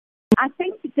I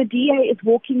think that the DA is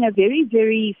walking a very,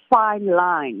 very fine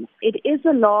line. It is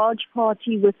a large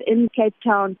party within Cape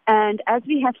Town, and as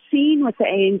we have seen with the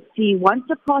ANC, once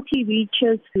a party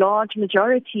reaches large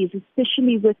majorities,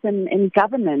 especially in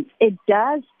governance, it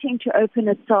does tend to open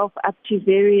itself up to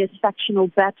various factional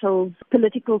battles,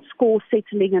 political score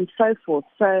settling, and so forth.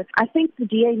 So I think the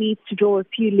DA needs to draw a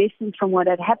few lessons from what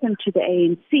had happened to the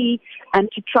ANC and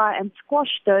to try and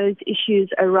squash those issues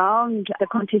around the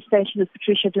contestation of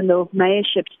Patricia de Lille's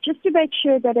mayorship, just to make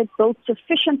sure that it built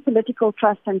sufficient political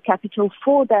trust and capital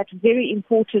for that very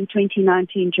important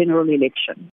 2019 general election.